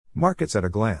Markets at a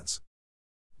glance.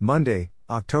 Monday,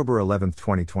 October 11,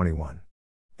 2021.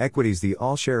 Equities. The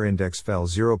all-share index fell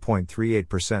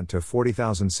 0.38% to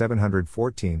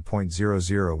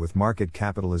 40,714.00 with market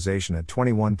capitalization at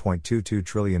 21.22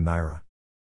 trillion naira.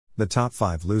 The top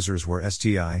 5 losers were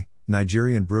STI,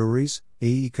 Nigerian Breweries,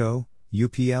 AECO,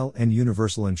 UPL and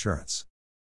Universal Insurance.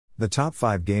 The top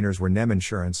 5 gainers were NEM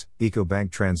Insurance,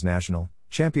 EcoBank Transnational,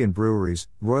 Champion Breweries,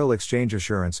 Royal Exchange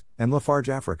Assurance, and Lafarge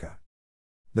Africa.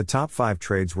 The top 5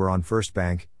 trades were on First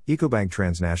Bank, EcoBank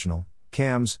Transnational,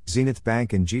 CAMS, Zenith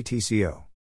Bank and GTCO.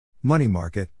 Money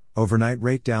market, overnight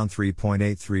rate down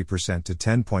 3.83% to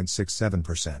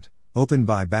 10.67%, open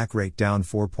buyback rate down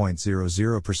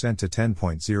 4.00% to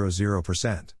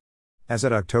 10.00%. As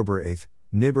at October 8,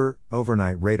 NIBOR,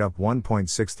 overnight rate up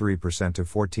 1.63% to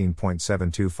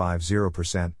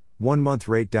 14.7250%, 1-month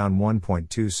rate down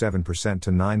 1.27%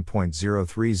 to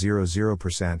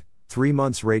 9.0300%, 3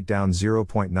 months rate down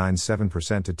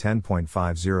 0.97% to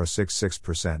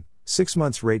 10.5066%, 6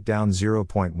 months rate down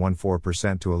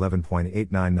 0.14% to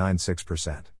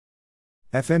 11.8996%.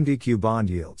 FMDQ bond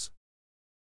yields.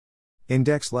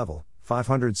 Index level,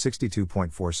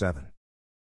 562.47.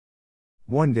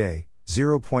 1 day,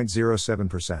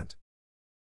 0.07%.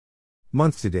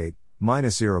 Month to date,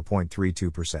 minus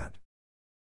 0.32%.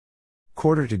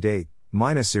 Quarter to date,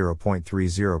 minus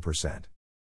 0.30%.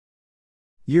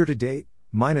 Year to date,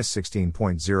 minus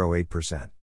 16.08%.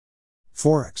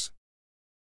 Forex.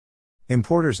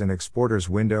 Importers and exporters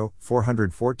window,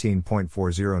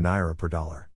 414.40 naira per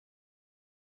dollar.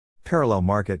 Parallel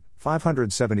market,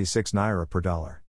 576 naira per dollar.